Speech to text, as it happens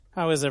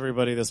How is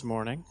everybody this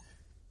morning?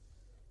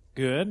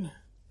 Good.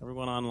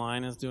 Everyone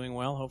online is doing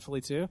well,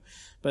 hopefully too.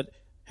 But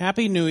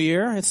Happy New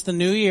Year. It's the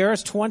new year.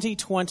 It's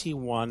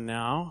 2021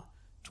 now.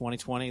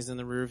 2020 is in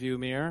the rearview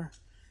mirror.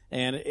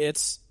 And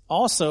it's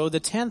also the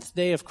 10th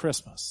day of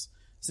Christmas.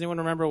 Does anyone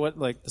remember what,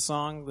 the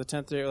song, the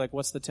 10th day,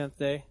 what's the 10th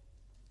day?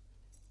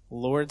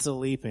 Lord's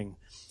a-leaping.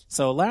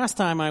 So last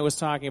time I was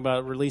talking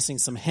about releasing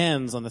some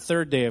hens on the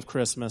third day of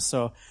Christmas.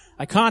 So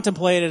I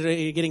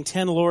contemplated getting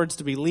 10 lords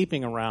to be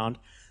leaping around.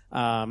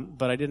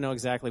 But I didn't know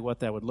exactly what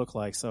that would look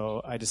like, so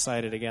I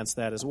decided against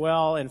that as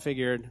well and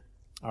figured,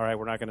 all right,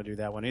 we're not going to do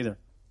that one either.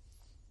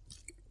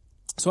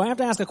 So I have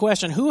to ask a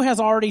question. Who has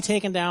already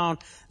taken down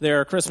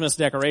their Christmas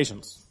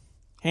decorations?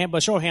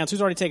 But show of hands,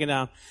 who's already taken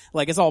down?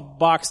 It's all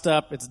boxed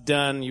up, it's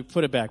done, you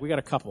put it back. We got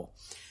a couple.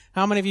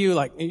 How many of you,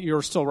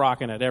 you're still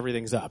rocking it,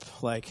 everything's up?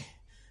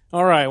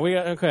 All right,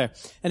 okay.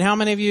 And how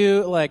many of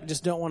you,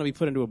 just don't want to be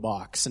put into a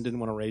box and didn't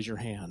want to raise your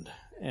hand?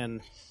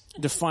 And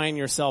define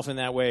yourself in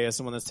that way as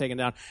someone that's taken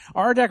down.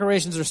 Our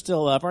decorations are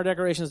still up. Our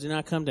decorations do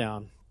not come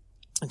down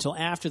until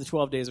after the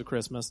 12 days of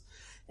Christmas.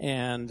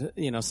 And,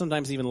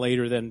 sometimes even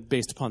later than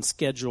based upon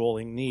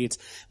scheduling needs.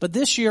 But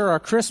this year, our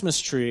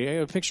Christmas tree, I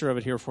have a picture of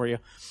it here for you.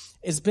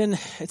 It's been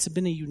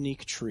a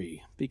unique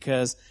tree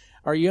because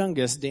our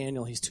youngest,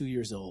 Daniel, he's 2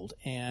 years old.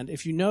 And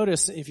if you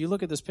notice, if you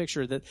look at this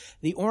picture, that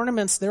the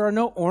ornaments, there are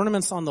no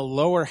ornaments on the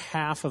lower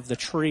half of the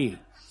tree.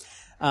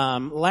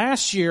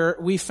 Last year,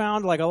 we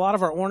found a lot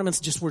of our ornaments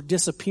just were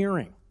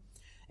disappearing.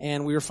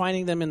 And we were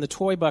finding them in the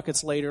toy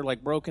buckets later,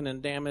 broken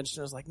and damaged.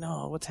 And I was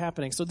no, what's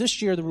happening? So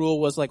this year the rule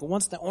was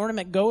once the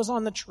ornament goes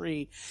on the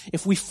tree,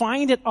 if we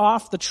find it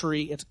off the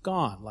tree, it's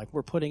gone.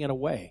 We're putting it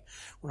away.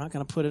 We're not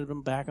going to put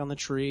it back on the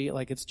tree.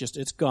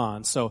 It's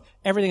gone. So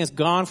everything is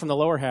gone from the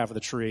lower half of the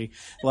tree.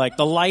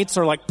 The lights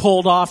are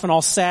pulled off and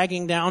all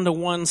sagging down to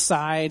one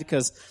side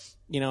because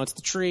it's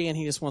the tree and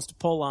he just wants to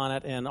pull on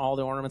it and all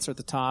the ornaments are at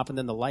the top and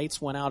then the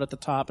lights went out at the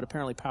top but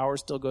apparently power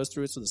still goes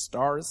through it so the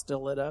star is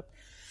still lit up.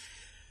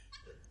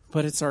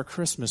 But it's our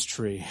Christmas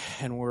tree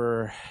and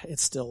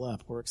it's still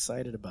up. We're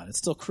excited about it. It's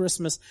still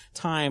Christmas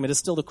time. It is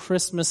still the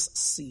Christmas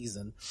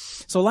season.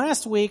 So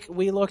last week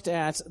we looked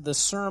at the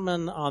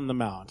Sermon on the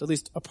Mount, at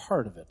least a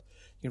part of it.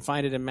 You can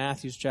find it in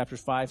Matthew chapters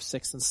 5,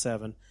 6, and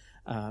 7.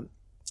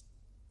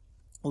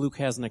 Luke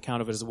has an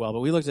account of it as well, but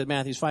we looked at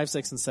Matthew 5,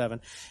 6, and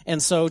 7.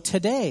 And so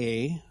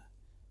today,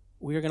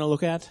 we are going to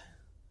look at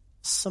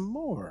some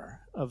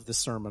more of the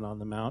Sermon on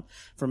the Mount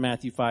from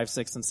Matthew 5,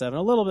 6, and 7.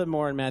 A little bit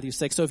more in Matthew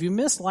 6. So if you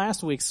missed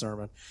last week's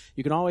sermon,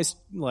 you can always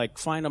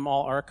find them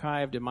all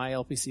archived at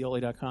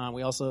mylpcoli.com.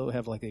 We also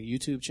have a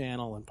YouTube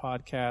channel and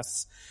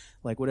podcasts.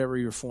 Whatever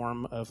your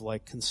form of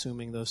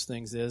consuming those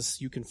things is,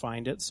 you can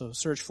find it. So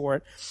search for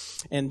it.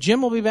 And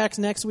Jim will be back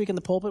next week in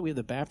the pulpit. We have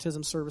the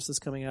baptism services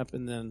coming up,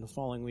 and then the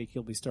following week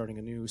he'll be starting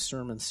a new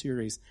sermon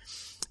series.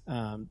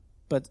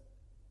 But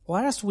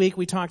last week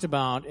we talked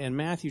about in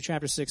Matthew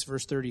chapter 6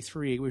 verse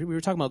 33, we were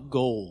talking about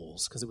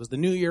goals because it was the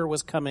new year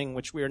was coming,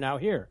 which we are now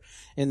here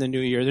in the new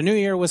year. The new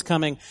year was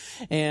coming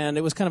and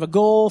it was kind of a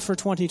goal for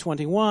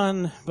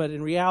 2021, but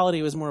in reality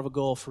it was more of a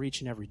goal for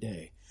each and every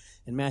day.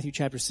 In Matthew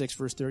chapter 6,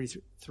 verse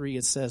 33,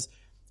 it says,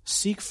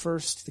 "Seek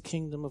first the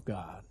kingdom of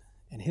God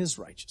and his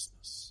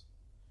righteousness."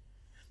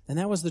 And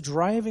that was the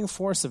driving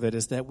force of it,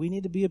 is that we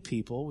need to be a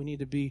people, we need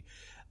to be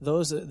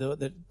those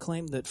that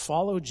claim, that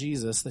follow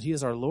Jesus, that he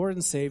is our Lord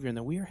and Savior, and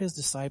that we are his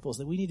disciples,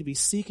 that we need to be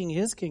seeking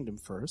his kingdom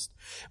first.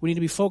 We need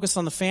to be focused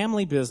on the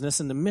family business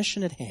and the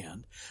mission at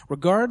hand,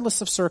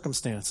 regardless of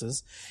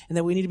circumstances, and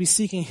that we need to be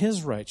seeking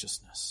his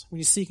righteousness. We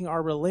need to be seeking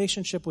our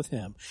relationship with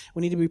him.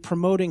 We need to be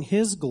promoting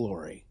his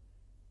glory,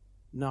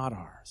 not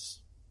ours.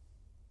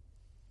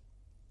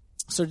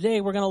 So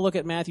today we're going to look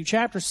at Matthew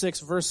chapter 6,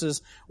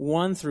 verses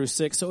 1 through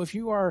 6. So if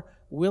you are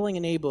willing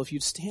and able, if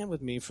you'd stand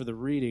with me for the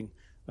reading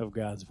of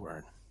God's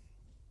word.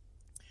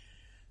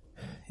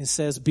 It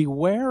says,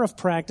 "Beware of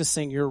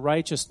practicing your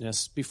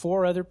righteousness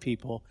before other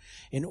people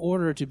in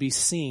order to be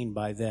seen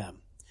by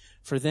them,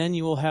 for then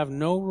you will have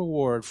no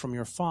reward from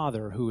your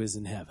Father who is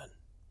in heaven.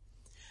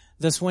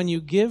 Thus when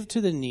you give to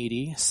the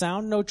needy,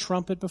 sound no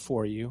trumpet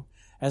before you,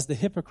 as the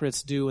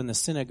hypocrites do in the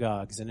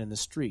synagogues and in the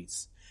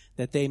streets,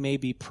 that they may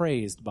be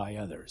praised by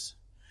others.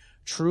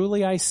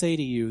 Truly I say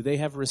to you, they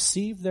have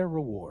received their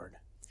reward.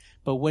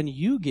 But when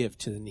you give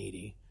to the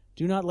needy,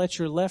 do not let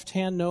your left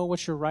hand know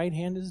what your right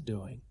hand is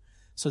doing,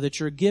 so that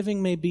your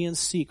giving may be in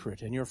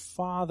secret, and your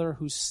Father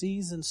who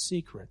sees in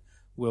secret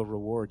will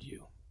reward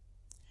you.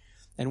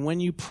 And when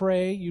you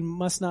pray, you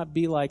must not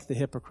be like the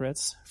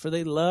hypocrites, for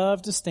they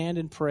love to stand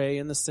and pray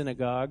in the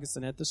synagogues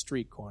and at the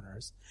street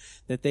corners,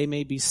 that they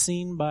may be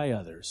seen by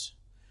others.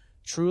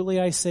 Truly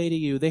I say to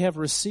you, they have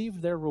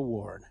received their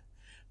reward.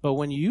 But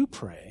when you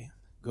pray,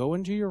 go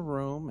into your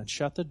room and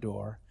shut the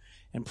door,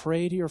 and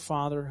pray to your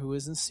Father who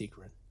is in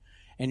secret,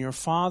 and your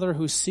Father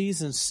who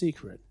sees in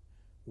secret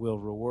will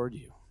reward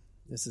you."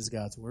 This is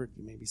God's word.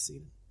 You may be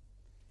seated.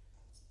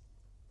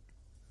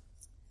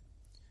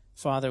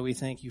 Father, we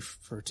thank you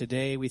for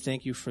today. We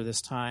thank you for this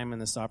time and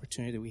this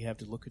opportunity that we have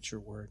to look at your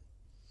word.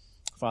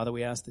 Father,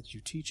 we ask that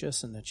you teach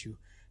us and that you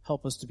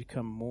help us to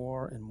become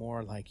more and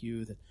more like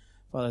you, that,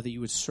 Father, that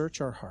you would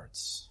search our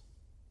hearts,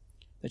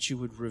 that you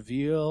would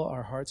reveal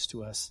our hearts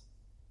to us,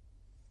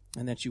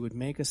 and that you would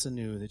make us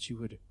anew, that you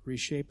would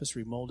reshape us,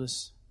 remold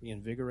us,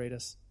 reinvigorate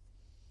us.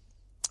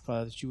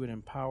 Father, that you would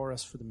empower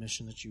us for the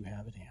mission that you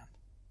have at hand.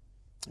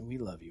 And we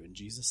love you in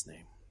Jesus'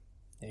 name.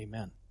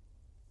 Amen.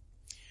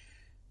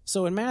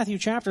 So in Matthew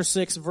chapter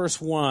 6, verse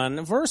 1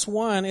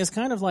 is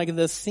kind of like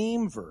the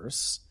theme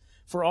verse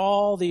for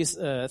all these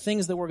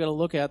things that we're going to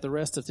look at the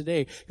rest of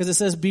today. Because it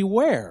says,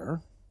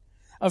 beware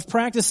of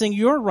practicing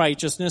your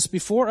righteousness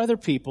before other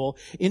people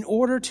in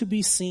order to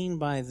be seen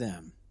by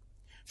them.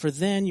 For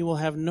then you will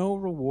have no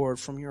reward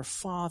from your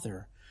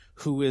Father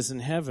who is in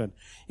heaven.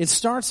 It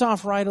starts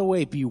off right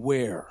away,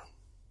 beware.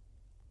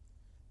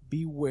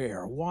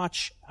 Beware.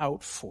 Watch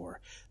out for.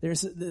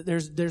 There's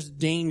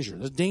danger.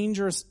 There's a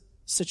dangerous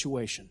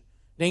situation.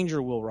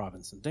 Danger, Will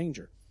Robinson.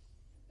 Danger.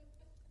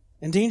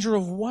 And danger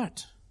of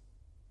what?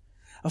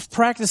 Of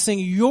practicing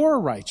your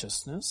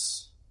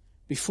righteousness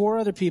before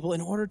other people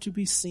in order to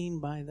be seen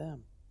by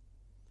them.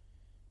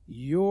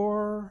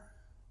 Your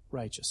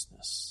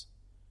righteousness.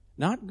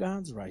 Not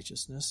God's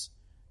righteousness.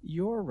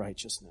 Your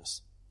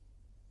righteousness.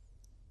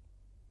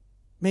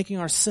 Making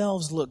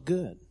ourselves look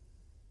good.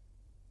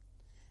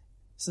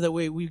 So that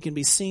way we can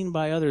be seen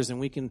by others and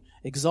we can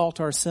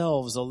exalt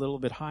ourselves a little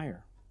bit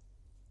higher.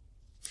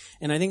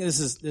 And I think this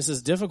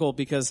is difficult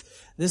because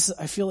this,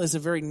 I feel, is a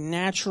very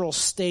natural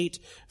state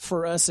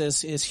for us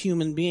as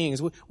human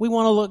beings. We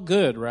want to look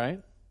good, right?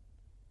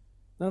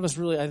 None of us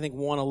really, I think,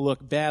 want to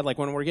look bad. Like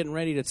when we're getting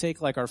ready to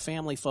take like our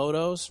family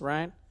photos,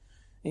 right?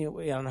 You know,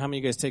 I don't know how many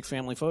of you guys take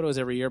family photos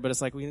every year, but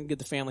it's like we can get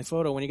the family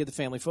photo. When you get the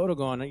family photo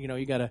going, you know,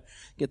 you got to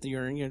get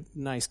your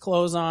nice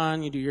clothes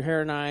on, you do your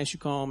hair nice, you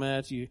comb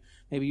it, you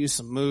maybe use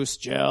some mousse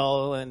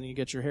gel, and you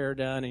get your hair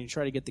done, and you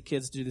try to get the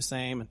kids to do the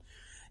same. And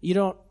you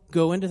don't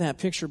go into that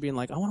picture being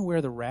like, I want to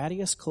wear the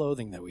rattiest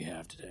clothing that we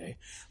have today.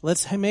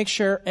 Let's make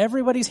sure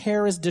everybody's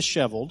hair is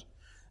disheveled.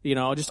 You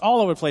know, just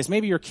all over the place.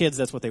 Maybe your kids,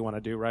 that's what they want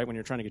to do, right? When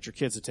you're trying to get your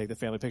kids to take the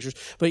family pictures.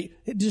 But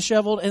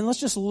disheveled, and let's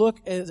just look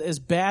as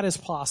bad as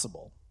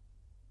possible.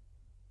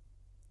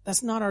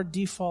 That's not our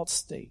default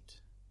state.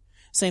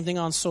 Same thing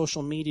on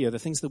social media, the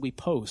things that we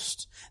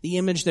post, the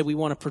image that we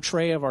want to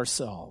portray of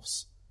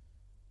ourselves.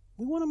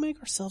 We want to make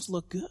ourselves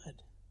look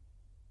good.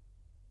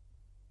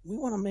 We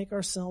want to make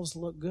ourselves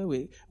look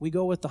good. We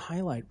go with the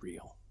highlight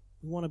reel.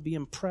 We want to be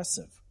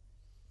impressive.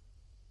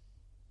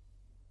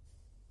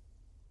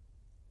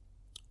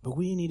 But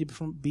we need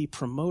to be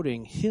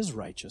promoting His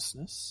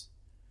righteousness,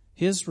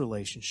 His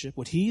relationship,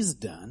 what He's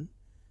done,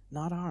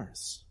 not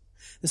ours.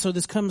 And so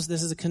this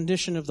is a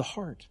condition of the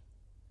heart.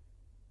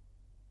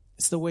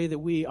 It's the way that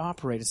we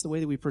operate. It's the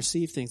way that we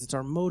perceive things. It's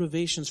our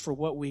motivations for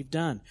what we've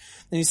done.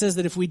 And he says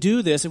that if we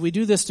do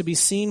this to be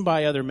seen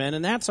by other men,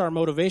 and that's our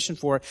motivation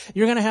for it,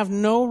 you're going to have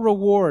no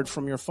reward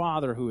from your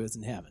Father who is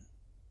in heaven.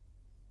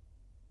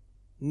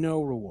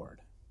 No reward.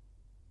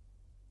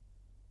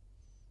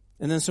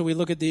 And then so we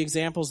look at the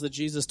examples that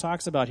Jesus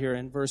talks about here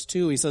in verse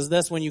 2. He says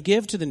this, when you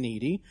give to the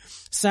needy,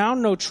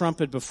 sound no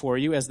trumpet before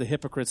you as the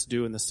hypocrites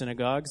do in the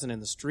synagogues and in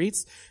the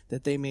streets,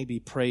 that they may be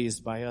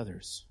praised by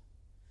others.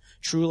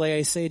 Truly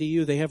I say to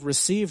you, they have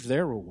received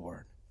their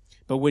reward.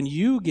 But when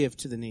you give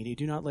to the needy,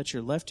 do not let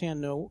your left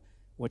hand know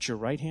what your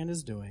right hand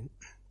is doing,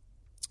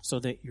 so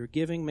that your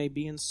giving may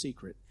be in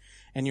secret.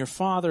 And your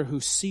Father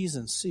who sees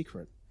in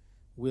secret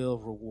will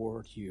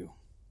reward you.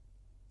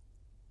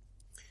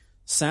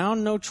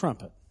 Sound no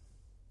trumpet.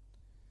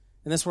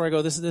 And that's where I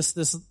go, this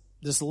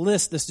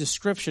list, this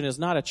description is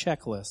not a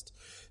checklist.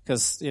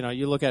 Because, you know,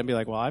 you look at it and be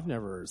like, well, I've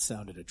never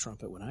sounded a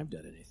trumpet when I've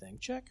done anything.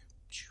 Check.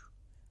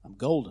 I'm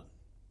golden.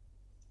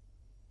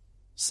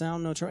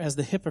 Sound no trumpet, as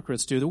the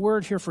hypocrites do. The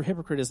word here for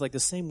hypocrite is like the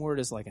same word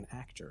as like an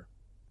actor.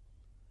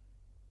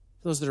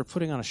 Those that are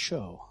putting on a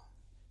show,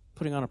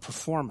 putting on a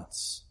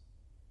performance,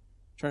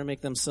 trying to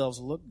make themselves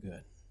look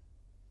good,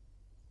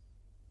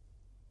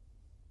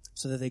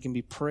 so that they can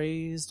be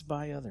praised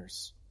by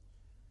others.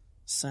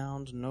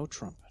 Sound no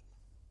trumpet.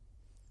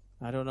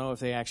 I don't know if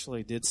they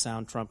actually did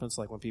sound trumpets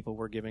like when people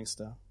were giving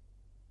stuff.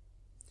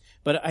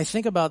 But I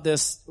think about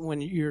this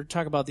when you're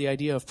talking about the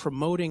idea of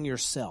promoting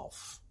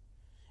yourself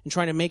and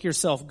trying to make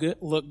yourself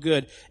look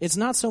good. It's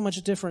not so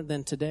much different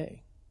than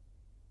today.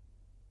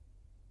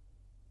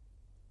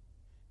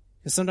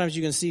 Because sometimes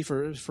you can see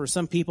for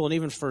some people and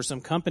even for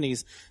some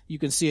companies, you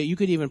can see it. You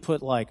could even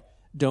put like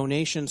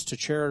donations to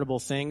charitable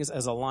things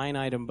as a line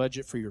item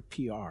budget for your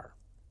PR.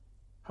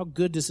 How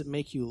good does it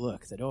make you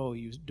look that, oh,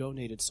 you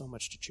donated so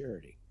much to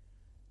charity?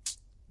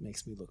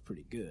 Makes me look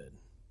pretty good.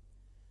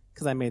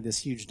 Because I made this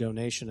huge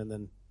donation and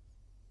then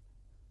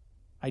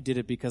I did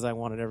it because I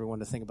wanted everyone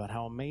to think about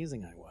how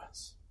amazing I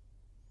was.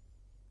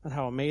 And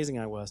how amazing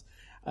I was.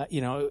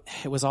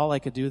 It was all I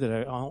could do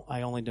that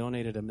I only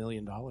donated $1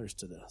 million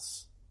to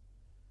this.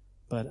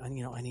 But, I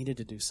needed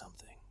to do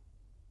something.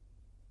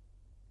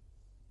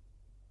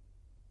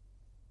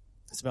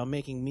 It's about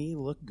making me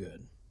look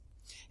good.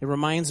 It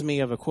reminds me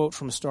of a quote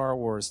from Star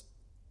Wars,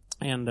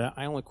 and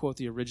I only quote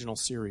the original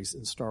series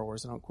in Star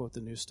Wars. I don't quote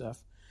the new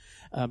stuff.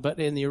 But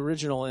in the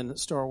original, in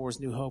Star Wars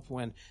New Hope,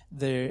 when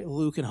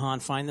Luke and Han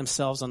find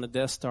themselves on the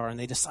Death Star and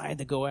they decide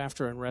to go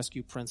after and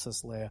rescue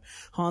Princess Leia,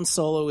 Han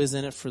Solo is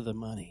in it for the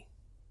money.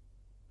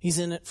 He's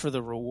in it for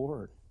the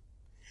reward.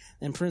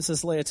 And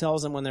Princess Leia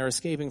tells him when they're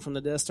escaping from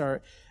the Death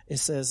Star,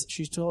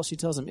 she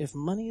tells him, if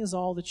money is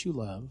all that you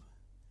love,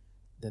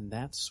 then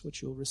that's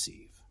what you'll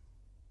receive.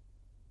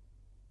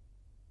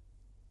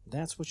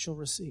 That's what you'll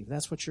receive.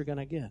 That's what you're going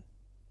to get.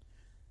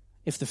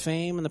 If the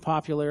fame and the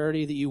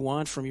popularity that you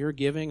want from your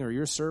giving or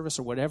your service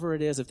or whatever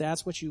it is, if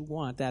that's what you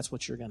want, that's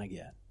what you're going to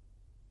get.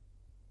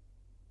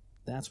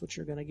 That's what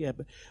you're going to get.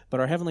 But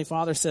our Heavenly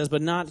Father says,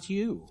 but not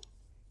you.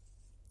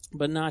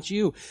 But not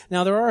you.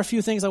 Now, there are a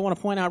few things I want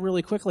to point out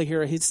really quickly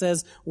here. He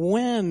says,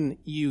 when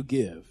you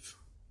give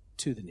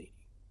to the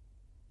needy.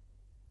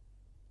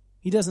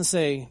 He doesn't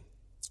say,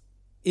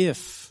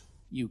 if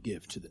you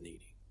give to the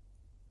needy.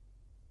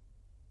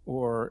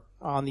 Or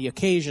on the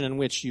occasion in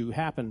which you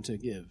happen to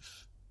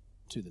give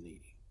to the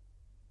needy.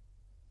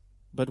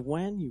 But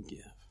when you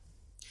give.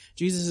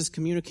 Jesus is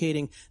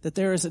communicating that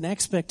there is an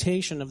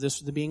expectation of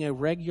this being a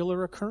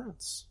regular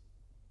occurrence.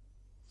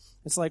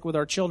 It's like with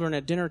our children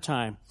at dinner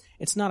time.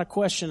 It's not a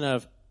question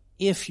of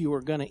if you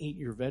are going to eat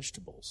your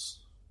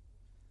vegetables.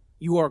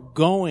 You are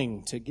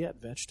going to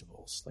get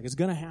vegetables. Like it's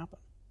going to happen.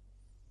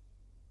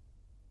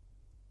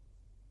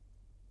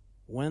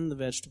 When the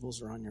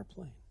vegetables are on your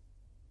plate.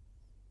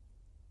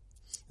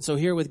 So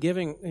here with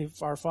giving,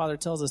 if our Father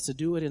tells us to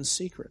do it in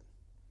secret.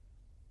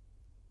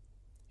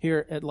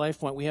 Here at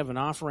LifePoint, we have an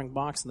offering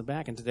box in the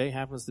back, and today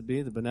happens to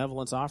be the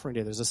Benevolence Offering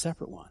Day. There's a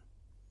separate one.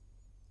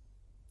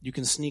 You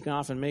can sneak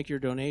off and make your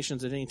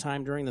donations at any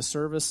time during the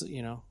service,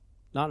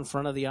 not in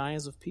front of the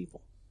eyes of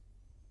people.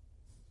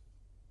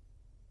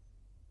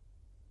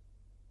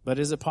 But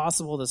is it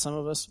possible that some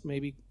of us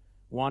maybe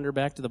wander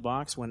back to the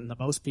box when the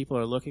most people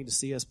are looking to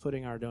see us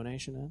putting our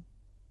donation in?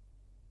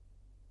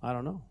 I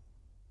don't know.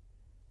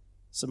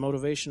 It's a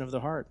motivation of the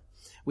heart.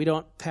 We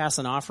don't pass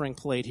an offering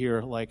plate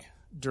here like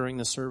during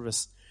the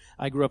service.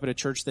 I grew up at a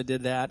church that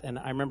did that, and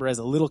I remember as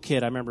a little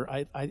kid,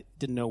 I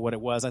didn't know what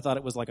it was. I thought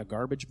it was like a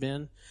garbage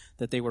bin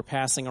that they were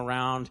passing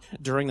around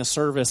during the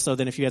service, so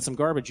then if you had some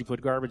garbage, you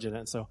put garbage in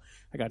it. So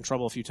I got in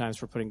trouble a few times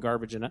for putting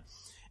garbage in it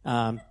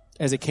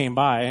as it came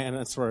by, and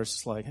that's where it's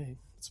just like, hey,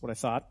 that's what I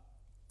thought.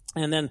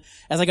 And then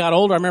as I got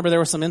older, I remember there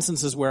were some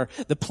instances where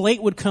the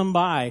plate would come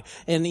by,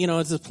 and,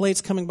 as the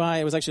plate's coming by,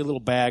 it was actually a little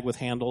bag with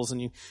handles,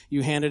 and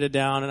you handed it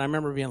down, and I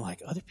remember being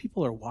like, other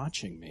people are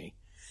watching me.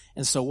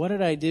 And so what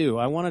did I do?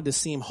 I wanted to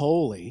seem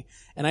holy,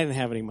 and I didn't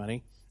have any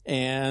money.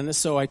 And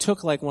so I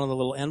took like one of the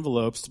little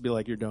envelopes to be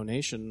like your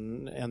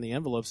donation and the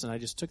envelopes, and I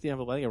just took the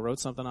envelope, I wrote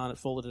something on it,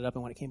 folded it up,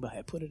 and when it came by,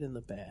 I put it in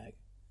the bag.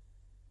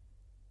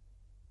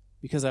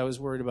 Because I was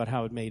worried about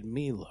how it made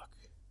me look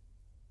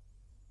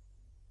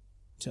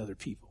to other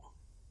people.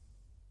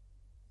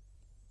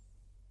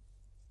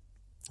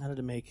 How did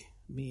it make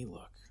me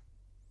look?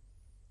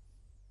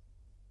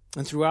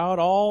 And throughout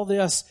all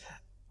this,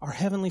 our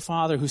Heavenly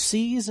Father, who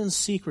sees in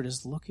secret,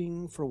 is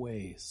looking for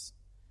ways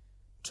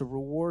to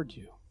reward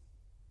you.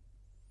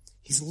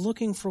 He's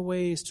looking for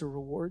ways to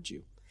reward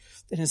you.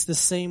 And it's the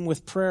same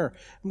with prayer.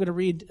 I'm going to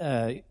read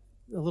a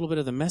little bit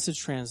of the Message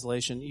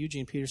translation,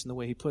 Eugene Peterson, the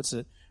way he puts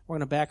it. We're going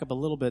to back up a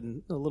little bit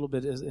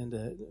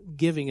into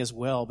giving as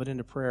well, but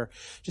into prayer.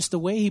 Just the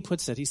way he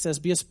puts it, he says,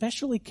 be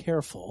especially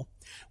careful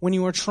when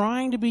you are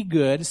trying to be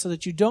good so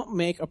that you don't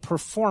make a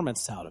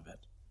performance out of it.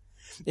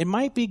 It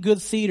might be good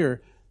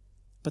theater,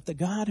 but the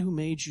God who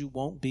made you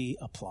won't be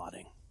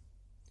applauding.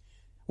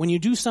 When you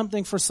do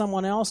something for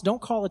someone else,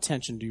 don't call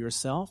attention to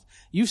yourself.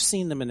 You've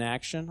seen them in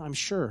action, I'm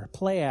sure.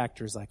 Play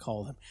actors, I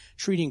call them.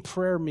 Treating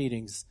prayer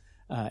meetings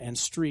and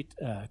street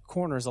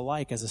corners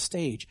alike as a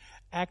stage.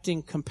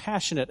 Acting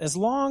compassionate as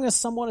long as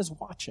someone is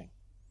watching.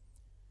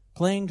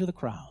 Playing to the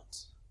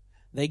crowds.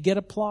 They get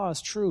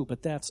applause, true,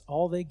 but that's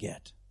all they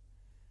get.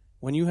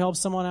 When you help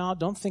someone out,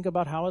 don't think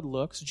about how it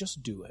looks.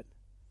 Just do it.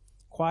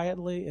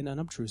 Quietly and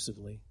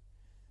unobtrusively.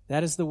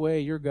 That is the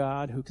way your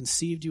God, who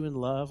conceived you in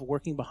love,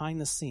 working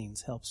behind the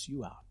scenes, helps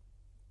you out.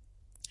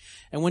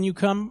 And when you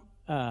come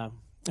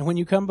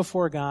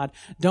before God,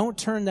 don't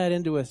turn that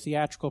into a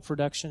theatrical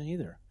production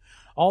either.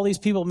 All these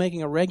people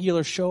making a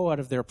regular show out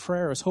of their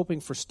prayers, hoping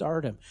for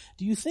stardom.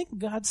 Do you think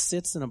God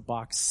sits in a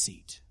box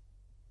seat?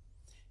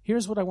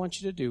 Here's what I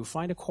want you to do.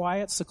 Find a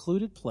quiet,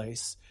 secluded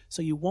place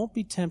so you won't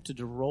be tempted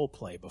to role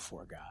play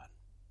before God.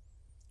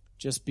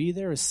 Just be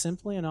there as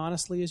simply and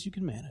honestly as you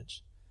can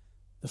manage.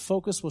 The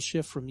focus will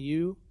shift from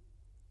you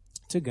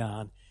to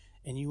God,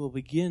 and you will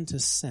begin to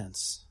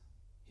sense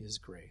His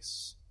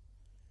grace.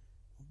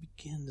 You'll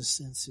begin to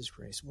sense His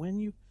grace.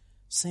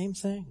 Same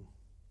thing.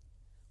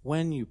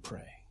 When you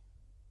pray.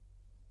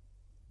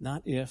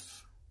 Not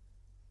if,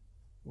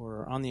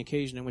 or on the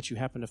occasion in which you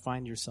happen to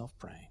find yourself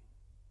praying.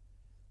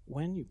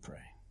 When you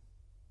pray.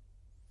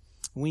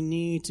 We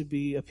need to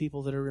be a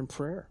people that are in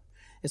prayer.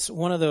 It's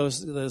one of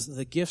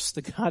the gifts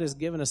that God has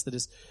given us that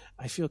is,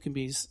 I feel, can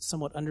be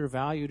somewhat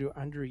undervalued or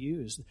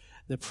underused.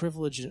 The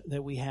privilege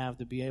that we have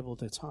to be able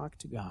to talk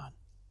to God,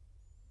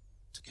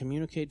 to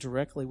communicate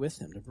directly with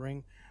Him, to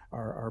bring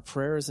our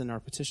prayers and our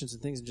petitions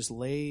and things and just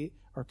lay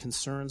our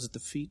concerns at the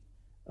feet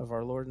of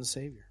our Lord and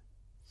Savior.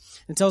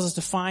 It tells us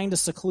to find a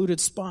secluded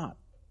spot.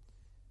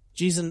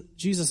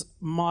 Jesus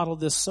modeled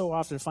this so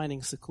often,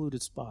 finding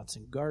secluded spots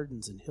in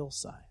gardens and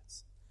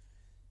hillsides.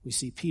 We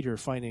see Peter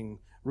finding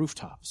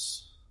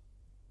rooftops,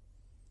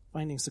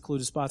 finding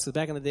secluded spots. Because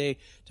back in the day,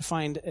 to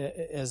find,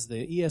 as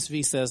the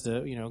ESV says,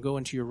 to go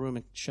into your room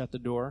and shut the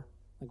door.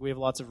 Like we have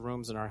lots of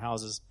rooms in our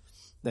houses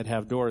that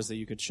have doors that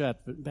you could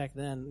shut, but back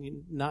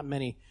then, not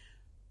many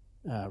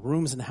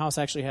rooms in the house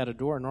actually had a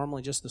door.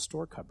 Normally, just the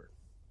store cupboard.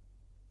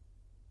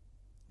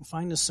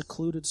 Find a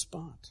secluded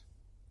spot.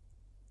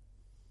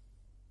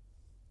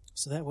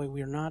 So that way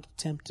we are not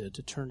tempted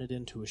to turn it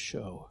into a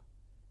show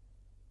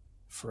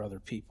for other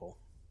people.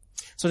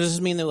 So does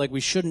this mean that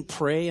we shouldn't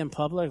pray in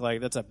public?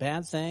 That's a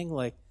bad thing?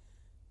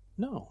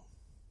 No.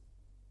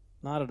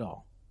 Not at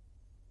all.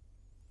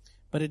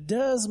 But it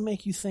does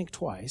make you think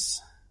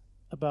twice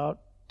about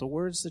the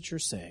words that you're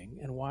saying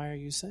and why are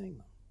you saying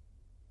them.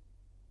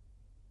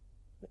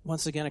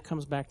 Once again, it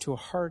comes back to a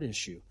heart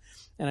issue.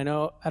 And I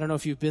don't know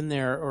if you've been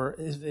there or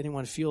if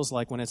anyone feels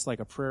like when it's like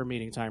a prayer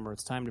meeting time or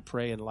it's time to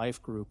pray in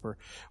life group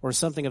or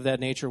something of that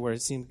nature where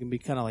it seems to be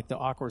kind of like the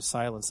awkward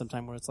silence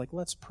sometime where it's like,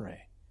 let's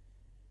pray.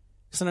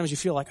 Sometimes you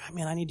feel like,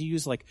 I need to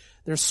use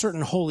there's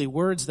certain holy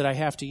words that I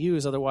have to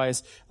use,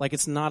 otherwise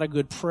it's not a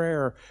good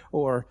prayer,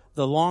 or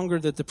the longer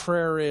that the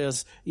prayer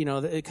is,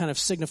 it kind of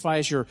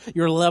signifies your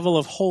level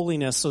of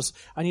holiness. So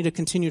I need to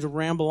continue to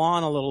ramble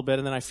on a little bit,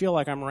 and then I feel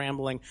like I'm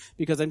rambling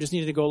because I just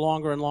needed to go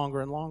longer and longer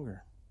and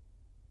longer.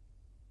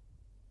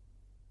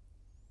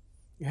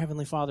 Your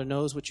Heavenly Father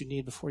knows what you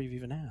need before you've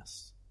even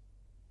asked.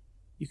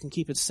 You can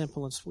keep it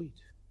simple and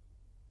sweet,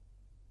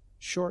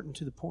 short and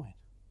to the point.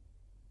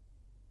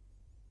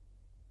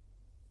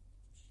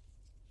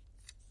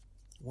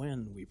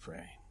 When we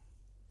pray.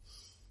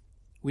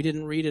 We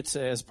didn't read it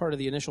as part of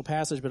the initial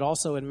passage, but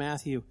also in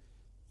Matthew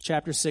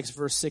chapter 6,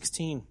 verse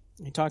 16.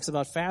 He talks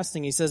about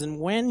fasting. He says, and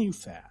when you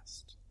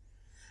fast,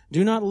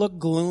 do not look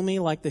gloomy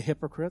like the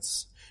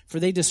hypocrites, for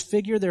they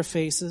disfigure their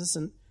faces,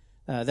 and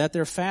that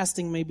their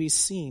fasting may be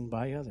seen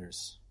by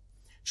others.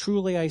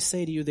 Truly I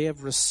say to you, they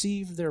have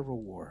received their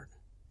reward.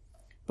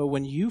 But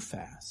when you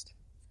fast,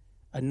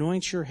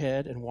 anoint your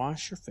head and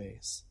wash your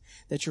face,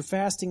 that your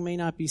fasting may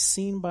not be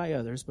seen by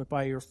others, but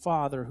by your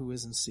Father who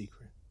is in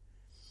secret.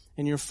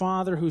 And your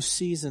Father who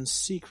sees in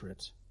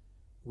secret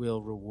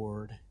will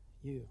reward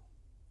you.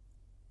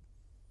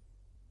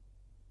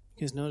 You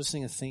guys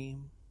noticing a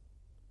theme?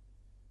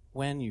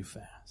 When you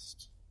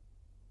fast,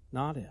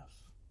 not if.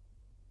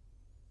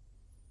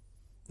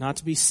 Not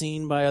to be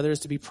seen by others,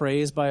 to be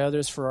praised by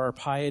others for our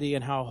piety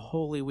and how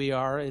holy we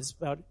are. It's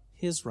about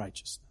His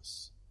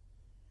righteousness.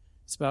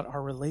 It's about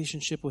our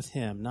relationship with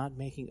Him, not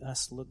making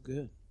us look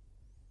good.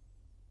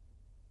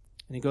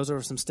 And he goes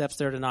over some steps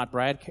there to not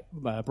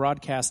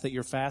broadcast that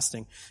you're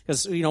fasting.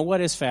 Because,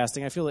 what is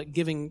fasting? I feel like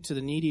giving to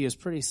the needy is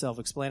pretty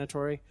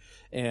self-explanatory,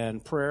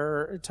 and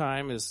prayer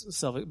time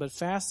is but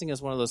fasting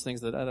is one of those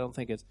things that I don't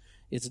think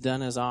it's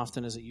done as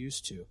often as it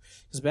used to.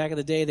 Because back in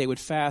the day, they would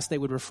fast, they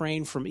would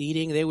refrain from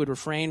eating, they would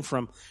refrain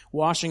from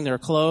washing their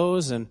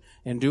clothes and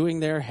doing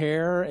their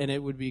hair, and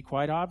it would be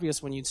quite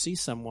obvious when you'd see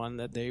someone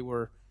that they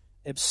were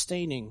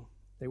abstaining,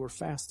 they were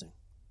fasting.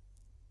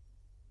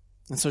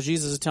 And so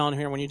Jesus is telling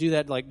here, when you do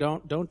that,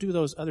 don't do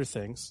those other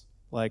things,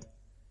 like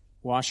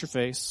wash your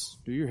face,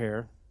 do your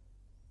hair,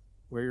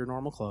 wear your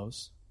normal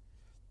clothes.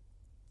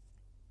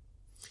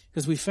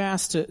 Because we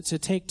fast to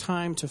take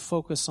time to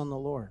focus on the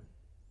Lord.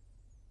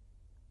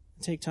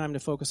 Take time to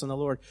focus on the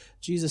Lord.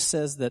 Jesus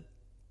says that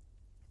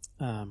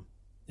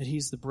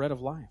He's the bread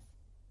of life.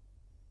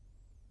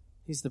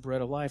 He's the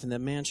bread of life, and that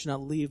man should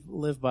not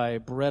live by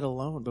bread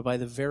alone, but by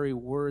the very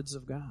words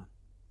of God.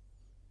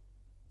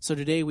 So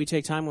today we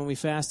take time when we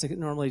fast to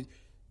normally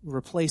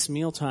replace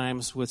meal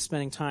times with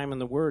spending time in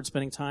the Word,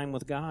 spending time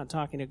with God,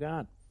 talking to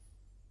God.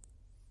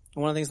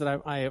 And one of the things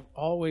that I have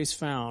always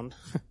found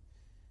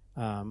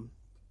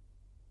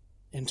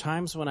in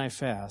times when I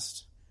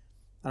fast,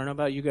 I don't know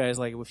about you guys,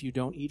 if you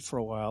don't eat for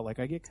a while, I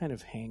get kind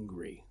of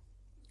hangry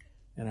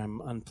and I'm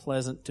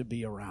unpleasant to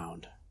be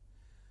around.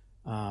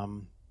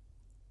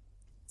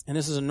 And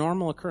this is a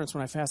normal occurrence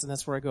when I fast, and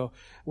that's where I go.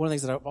 One of the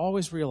things that I've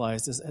always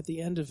realized is at the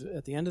end of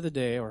the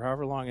day, or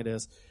however long it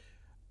is,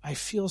 I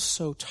feel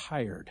so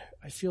tired.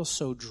 I feel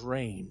so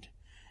drained.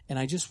 And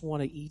I just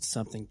want to eat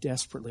something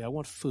desperately. I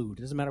want food.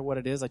 It doesn't matter what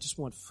it is. I just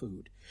want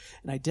food.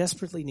 And I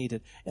desperately need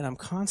it. And I'm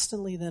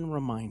constantly then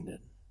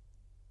reminded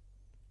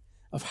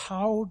of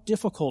how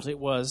difficult it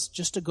was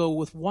just to go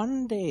with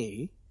one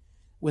day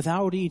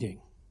without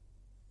eating.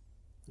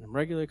 And I'm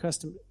regularly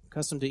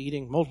accustomed to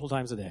eating multiple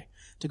times a day.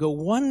 To go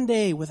one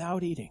day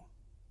without eating.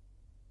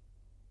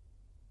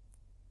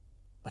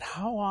 But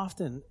how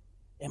often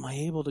am I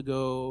able to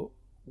go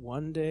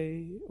 1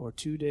 day or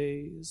 2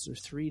 days or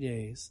 3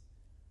 days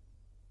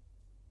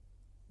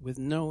with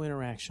no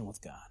interaction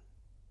with God?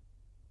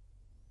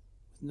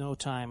 With no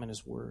time in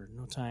His Word,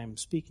 no time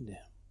speaking to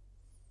Him?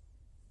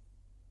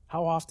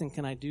 How often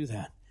can I do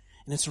that?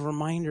 And it's a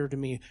reminder to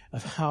me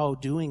of how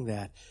doing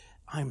that,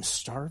 I'm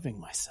starving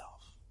myself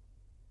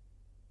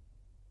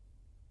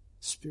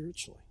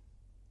spiritually.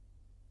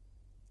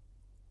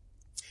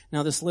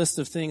 Now, this list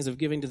of things of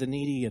giving to the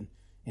needy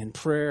and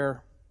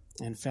prayer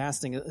and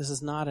fasting, this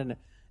is not an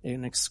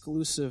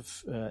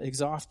exclusive,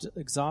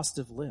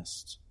 exhaustive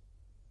list.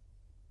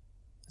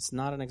 It's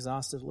not an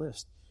exhaustive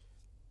list.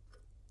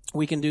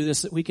 We can do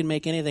this. We can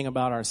make anything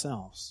about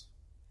ourselves.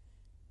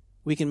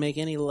 We can make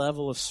any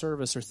level of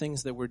service or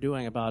things that we're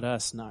doing about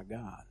us, not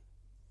God.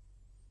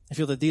 I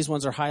feel that these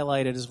ones are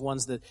highlighted as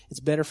ones that it's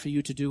better for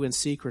you to do in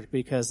secret,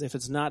 because if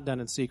it's not done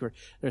in secret,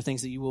 there are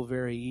things that you will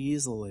very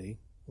easily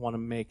want to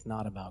make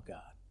not about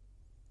God.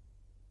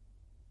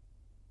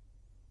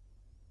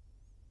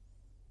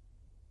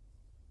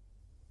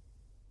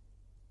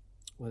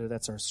 Whether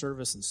that's our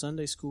service in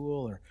Sunday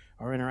school or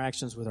our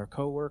interactions with our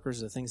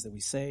coworkers, the things that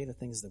we say, the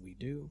things that we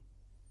do.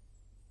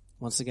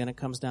 Once again, it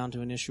comes down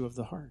to an issue of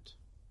the heart.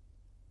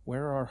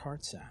 Where are our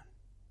hearts at?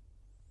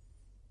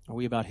 Are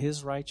we about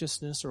His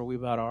righteousness, or are we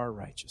about our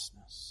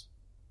righteousness?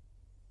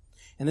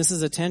 And this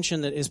is a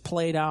tension that is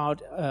played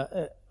out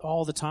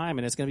all the time,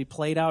 and it's going to be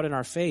played out in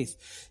our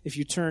faith. If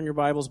you turn your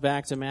Bibles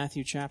back to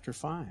Matthew chapter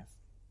 5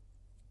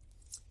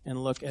 and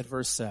look at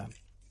verse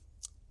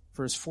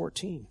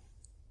 14.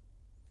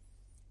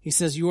 He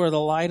says, "You are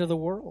the light of the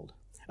world.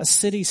 A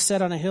city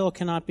set on a hill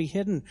cannot be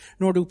hidden,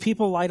 nor do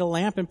people light a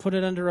lamp and put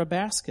it under a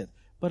basket,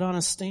 but on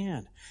a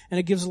stand. And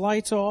it gives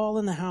light to all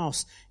in the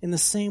house. In the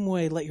same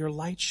way, let your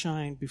light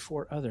shine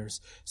before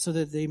others, so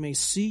that they may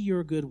see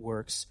your good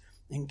works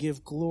and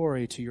give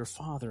glory to your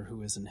Father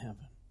who is in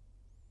heaven."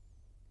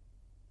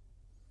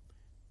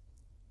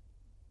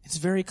 It's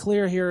very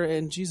clear here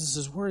in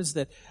Jesus' words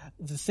that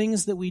the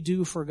things that we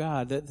do for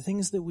God, the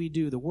things that we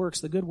do, the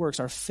works, the good works,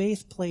 our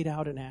faith played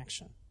out in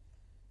action.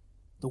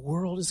 The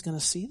world is going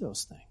to see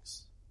those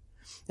things.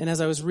 And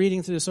as I was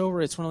reading through this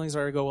over, it's one of the things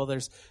where I go, well,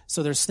 there's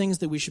things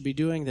that we should be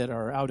doing that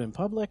are out in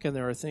public, and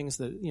there are things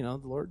that, the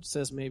Lord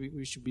says maybe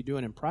we should be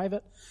doing in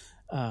private.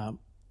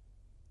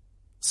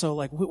 So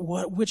like,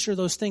 which are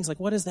those things? Like,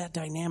 what is that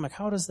dynamic?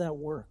 How does that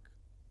work?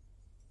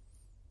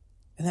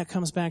 And that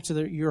comes back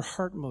to your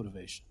heart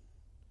motivation.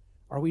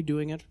 Are we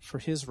doing it for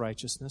His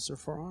righteousness or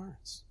for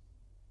ours?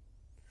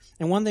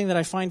 And one thing that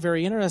I find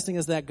very interesting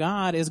is that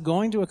God is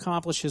going to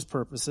accomplish His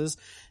purposes.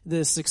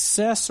 The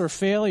success or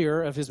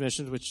failure of His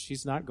mission, which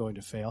He's not going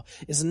to fail,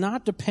 is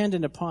not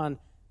dependent upon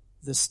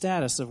the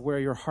status of where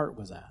your heart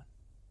was at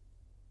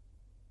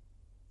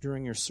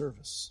during your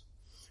service.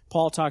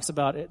 Paul talks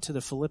about it to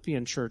the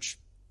Philippian church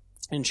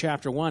in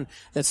chapter 1,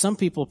 that some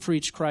people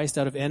preach Christ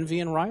out of envy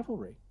and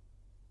rivalry,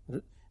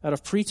 out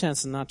of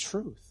pretense and not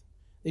truth.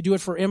 They do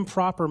it for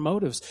improper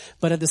motives.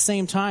 But at the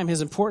same time,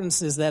 his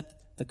importance is that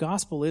the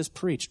gospel is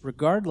preached,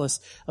 regardless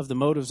of the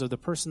motives of the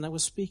person that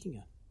was speaking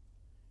it.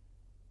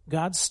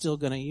 God's still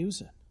going to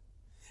use it.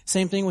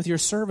 Same thing with your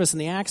service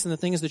and the acts and the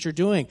things that you're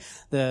doing,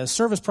 the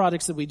service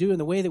projects that we do and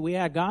the way that we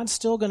act. God's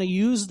still going to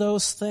use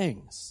those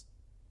things.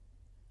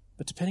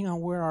 But depending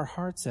on where our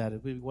heart's at,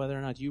 it will be whether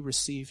or not you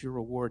receive your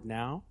reward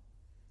now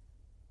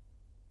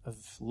of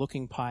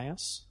looking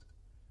pious,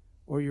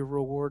 or your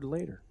reward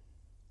later.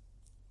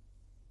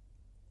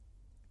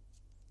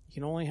 You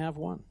can only have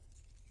one.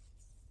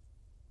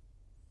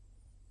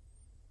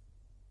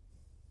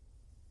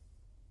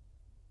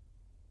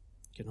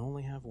 You can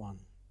only have one.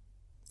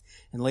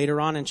 And later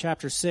on in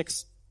chapter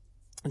 6,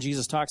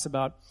 Jesus talks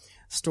about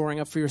storing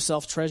up for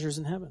yourself treasures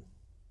in heaven,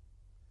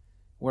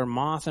 where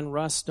moth and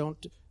rust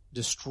don't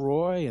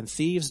destroy and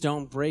thieves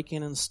don't break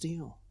in and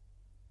steal.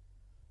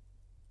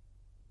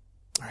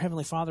 Our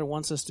Heavenly Father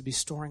wants us to be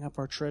storing up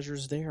our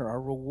treasures there,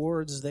 our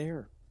rewards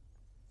there.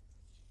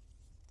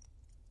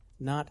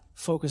 Not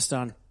focused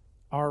on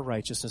our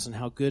righteousness and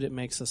how good it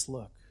makes us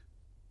look.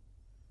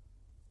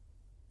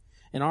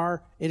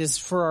 It is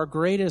for our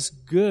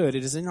greatest good,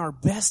 it is in our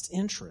best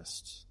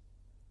interest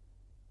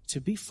to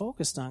be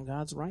focused on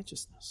God's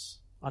righteousness,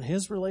 on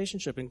His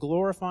relationship and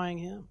glorifying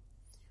Him.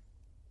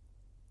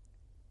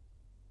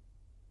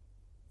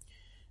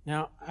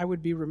 Now, I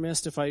would be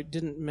remiss if I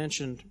didn't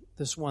mention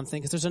this one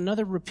thing, because there's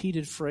another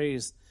repeated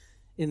phrase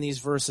in these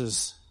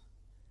verses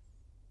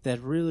that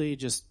really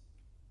just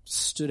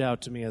stood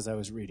out to me as I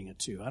was reading it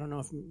too. I don't know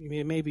if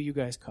maybe you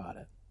guys caught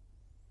it.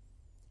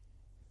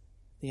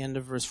 The end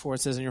of verse 4,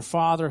 it says, "And your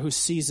Father who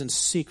sees in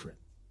secret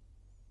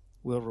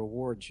will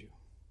reward you."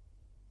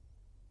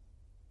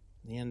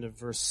 The end of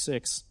verse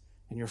 6,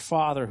 "And your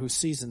Father who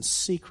sees in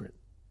secret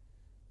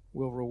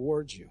will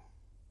reward you."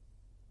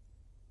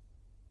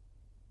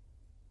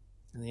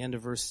 And the end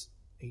of verse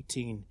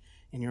 18,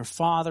 "And your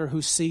Father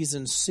who sees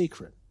in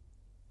secret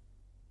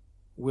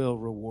will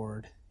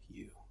reward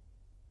you."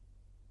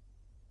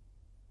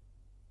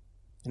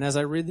 And as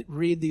I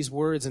read these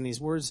words, and these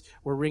words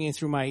were ringing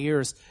through my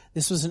ears,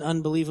 this was an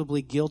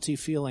unbelievably guilty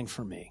feeling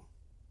for me.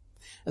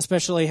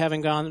 Especially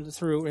having gone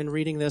through and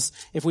reading this,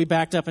 if we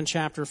backed up in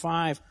chapter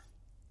 5,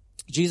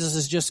 Jesus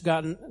has just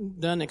gotten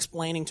done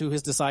explaining to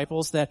His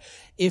disciples that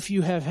if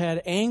you have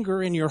had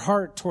anger in your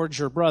heart towards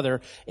your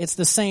brother, it's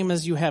the same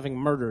as you having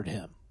murdered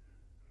him.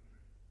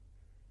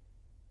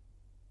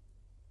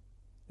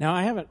 Now,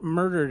 I haven't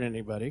murdered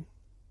anybody,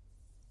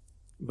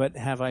 but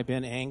have I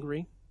been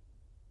angry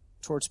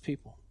towards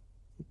people?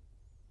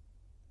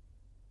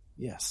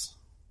 Yes.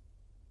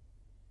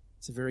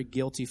 It's a very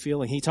guilty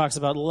feeling. He talks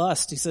about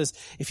lust. He says,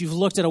 if you've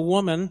looked at a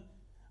woman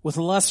with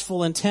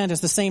lustful intent, it's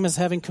the same as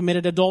having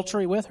committed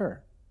adultery with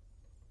her.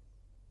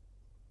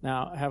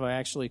 Now, have I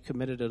actually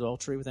committed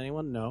adultery with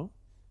anyone? No.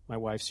 My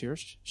wife's here.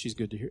 She's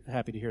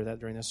happy to hear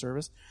that during this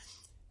service.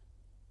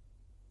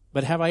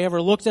 But have I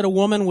ever looked at a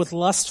woman with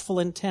lustful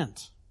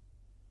intent?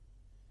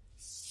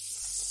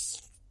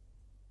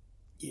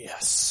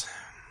 Yes.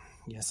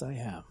 Yes, I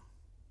have.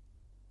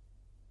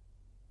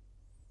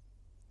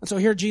 And so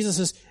here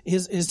Jesus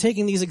is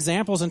taking these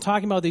examples and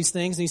talking about these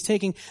things, and he's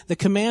taking the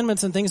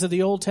commandments and things of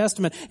the Old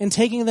Testament and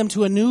taking them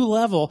to a new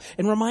level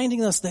and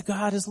reminding us that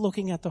God is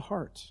looking at the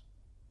heart.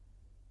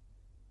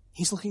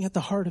 He's looking at the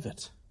heart of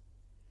it.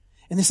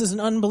 And this is an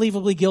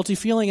unbelievably guilty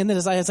feeling. And then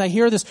as I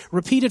hear this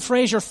repeated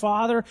phrase, your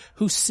Father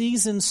who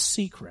sees in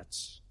secret.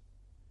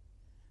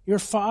 Your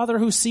Father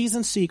who sees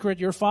in secret,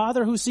 your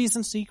Father who sees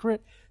in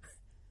secret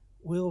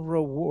will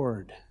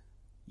reward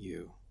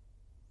you.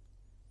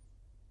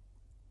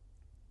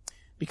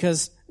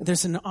 Because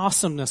there's an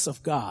awesomeness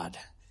of God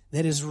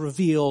that is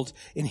revealed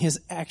in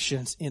his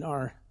actions in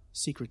our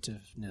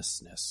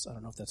secretiveness. I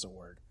don't know if that's a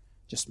word.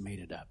 Just made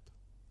it up.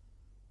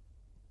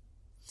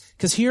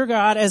 Because here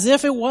God, as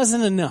if it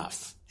wasn't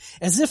enough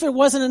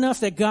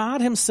that God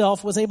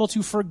himself was able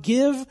to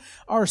forgive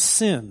our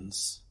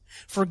sins,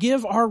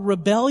 forgive our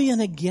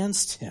rebellion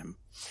against him,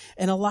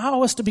 and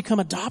allow us to become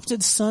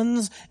adopted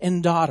sons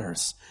and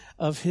daughters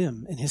of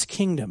him and his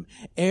kingdom,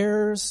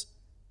 heirs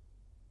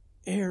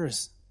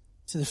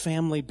to the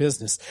family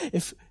business.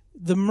 If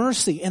the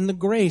mercy and the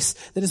grace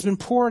that has been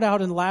poured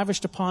out and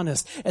lavished upon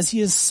us as he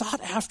has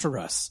sought after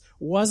us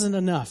wasn't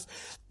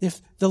enough, if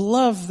the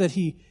love that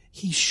he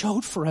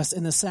showed for us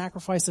in the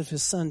sacrifice of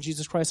his Son,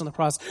 Jesus Christ on the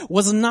cross,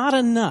 was not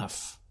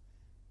enough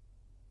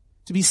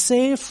to be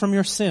saved from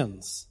your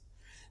sins,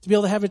 to be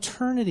able to have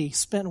eternity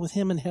spent with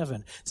him in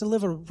heaven, to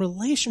live a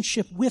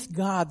relationship with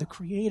God, the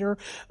creator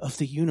of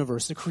the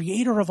universe, the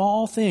creator of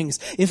all things.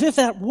 If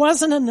that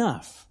wasn't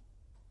enough,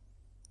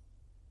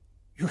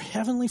 your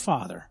heavenly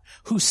Father,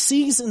 who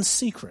sees in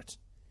secret,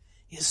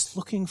 is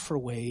looking for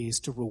ways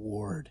to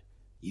reward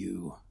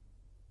you.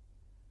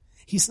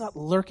 He's not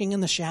lurking in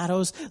the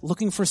shadows,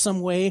 looking for some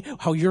way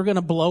how you're going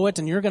to blow it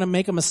and you're going to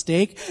make a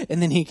mistake,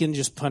 and then he can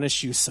just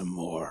punish you some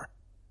more.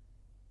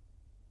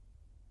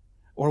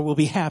 Or will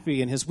be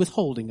happy in his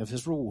withholding of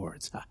his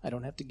rewards. I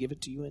don't have to give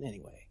it to you in any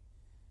way.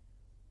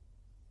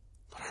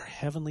 But our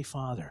heavenly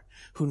Father,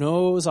 who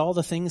knows all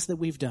the things that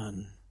we've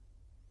done,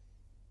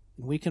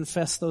 and we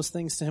confess those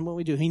things to him when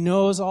we do. He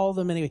knows all of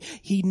them anyway.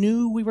 He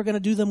knew we were going to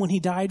do them when he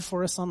died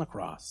for us on the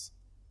cross.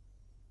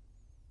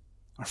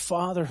 Our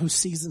Father who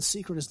sees in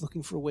secret is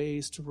looking for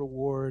ways to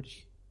reward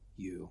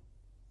you.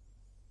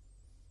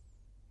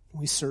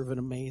 We serve an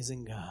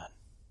amazing God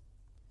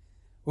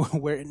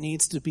where it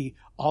needs to be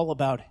all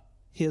about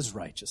his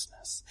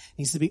righteousness. It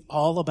needs to be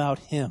all about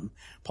him.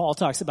 Paul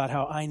talks about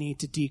how I need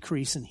to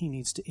decrease and he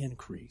needs to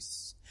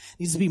increase. It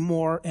needs to be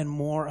more and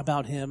more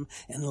about him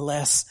and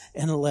less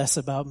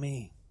about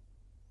me.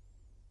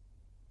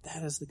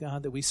 That is the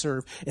God that we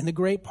serve. And the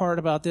great part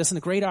about this and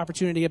the great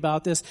opportunity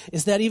about this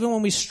is that even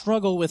when we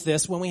struggle with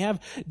this, when we have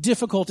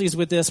difficulties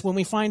with this, when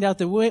we find out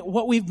that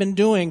what we've been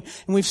doing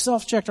and we've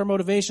self-checked our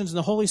motivations and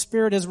the Holy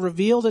Spirit has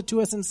revealed it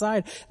to us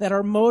inside that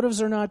our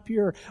motives are not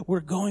pure, we're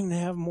going to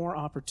have more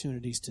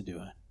opportunities to do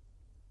it.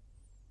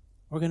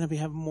 We're going to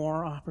have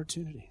more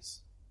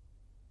opportunities.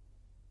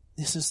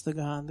 This is the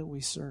God that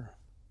we serve.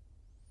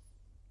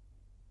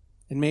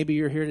 And maybe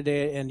you're here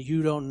today and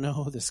you don't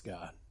know this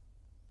God.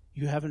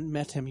 You haven't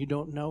met him. You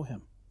don't know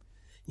him.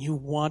 You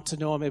want to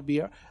know him. It'd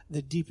be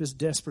the deepest,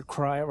 desperate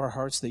cry of our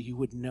hearts that you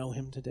would know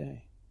him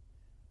today.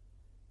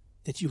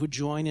 That you would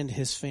join into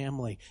his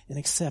family and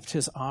accept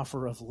his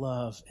offer of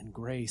love and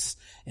grace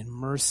and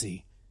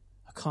mercy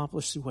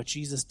accomplished through what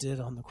Jesus did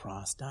on the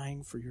cross,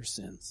 dying for your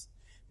sins,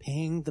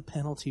 paying the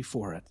penalty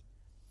for it,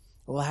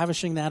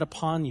 lavishing that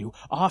upon you,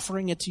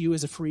 offering it to you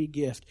as a free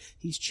gift.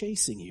 He's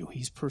chasing you.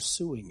 He's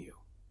pursuing you.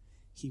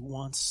 He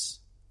wants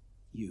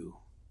you.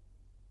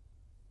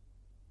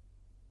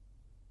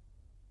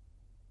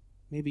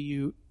 Maybe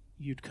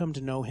you'd come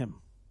to know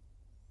him.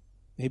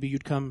 Maybe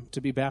you'd come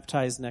to be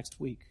baptized next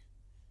week.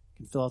 You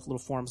can fill out the little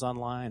forms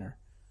online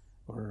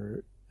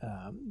or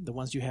the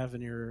ones you have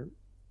in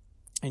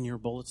your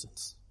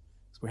bulletins.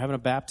 So we're having a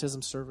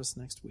baptism service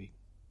next week.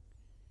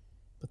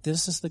 But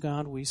this is the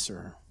God we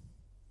serve.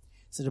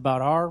 Is it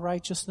about our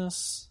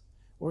righteousness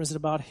or is it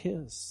about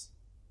his?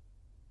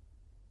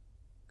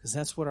 Because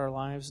that's what our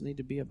lives need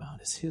to be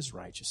about, is his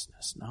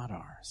righteousness, not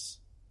ours.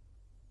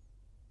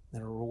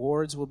 That our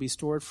rewards will be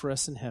stored for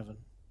us in heaven,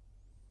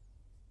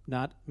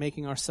 not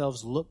making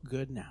ourselves look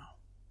good now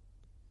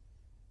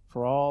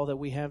for all that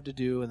we have to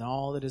do and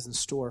all that is in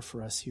store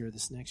for us here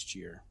this next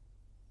year.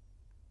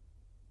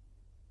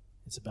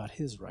 It's about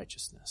his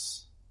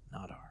righteousness,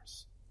 not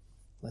ours.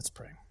 Let's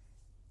pray.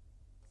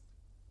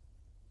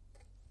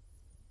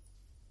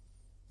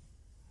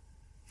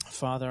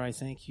 Father, I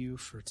thank you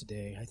for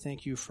today. I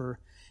thank you for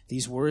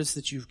these words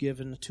that you've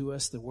given to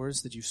us, the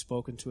words that you've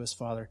spoken to us,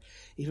 Father,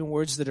 even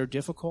words that are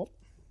difficult,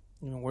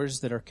 even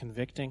words that are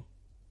convicting.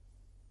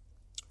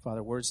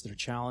 Father, words that are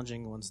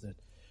challenging, ones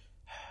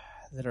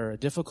that are a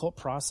difficult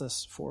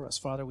process for us.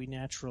 Father, we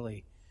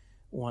naturally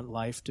want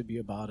life to be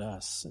about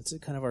us. It's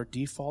kind of our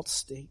default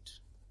state,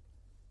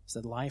 is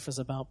that life is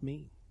about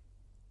me.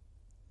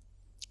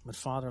 But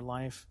Father,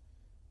 life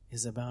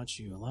is about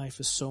you. Life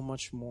is so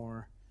much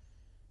more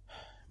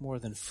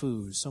than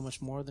food, so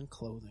much more than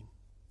clothing,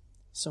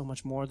 so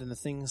much more than the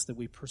things that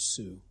we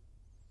pursue.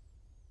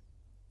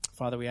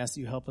 Father, we ask that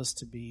you help us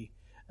to be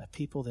a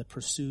people that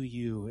pursue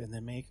you and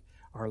that make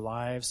our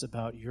lives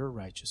about your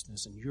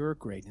righteousness and your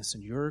greatness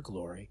and your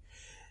glory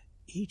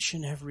each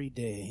and every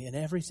day in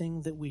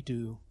everything that we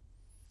do.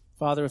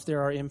 Father, if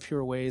there are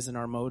impure ways in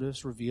our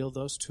motives, reveal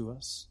those to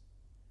us.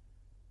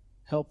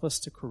 Help us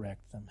to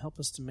correct them. Help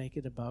us to make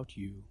it about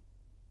you.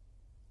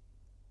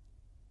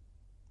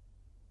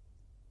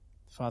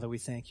 Father, we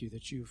thank you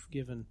that you've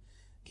given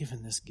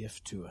this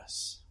gift to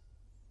us.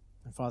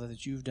 And Father,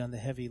 that you've done the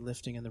heavy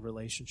lifting in the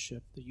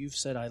relationship, that you've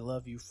said, I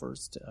love you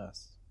first to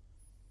us.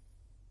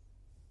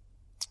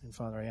 And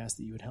Father, I ask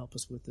that you would help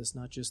us with this,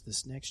 not just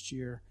this next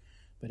year,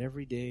 but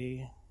every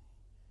day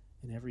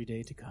and every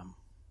day to come.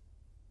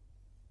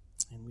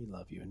 And we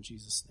love you in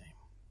Jesus' name.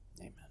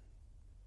 Amen.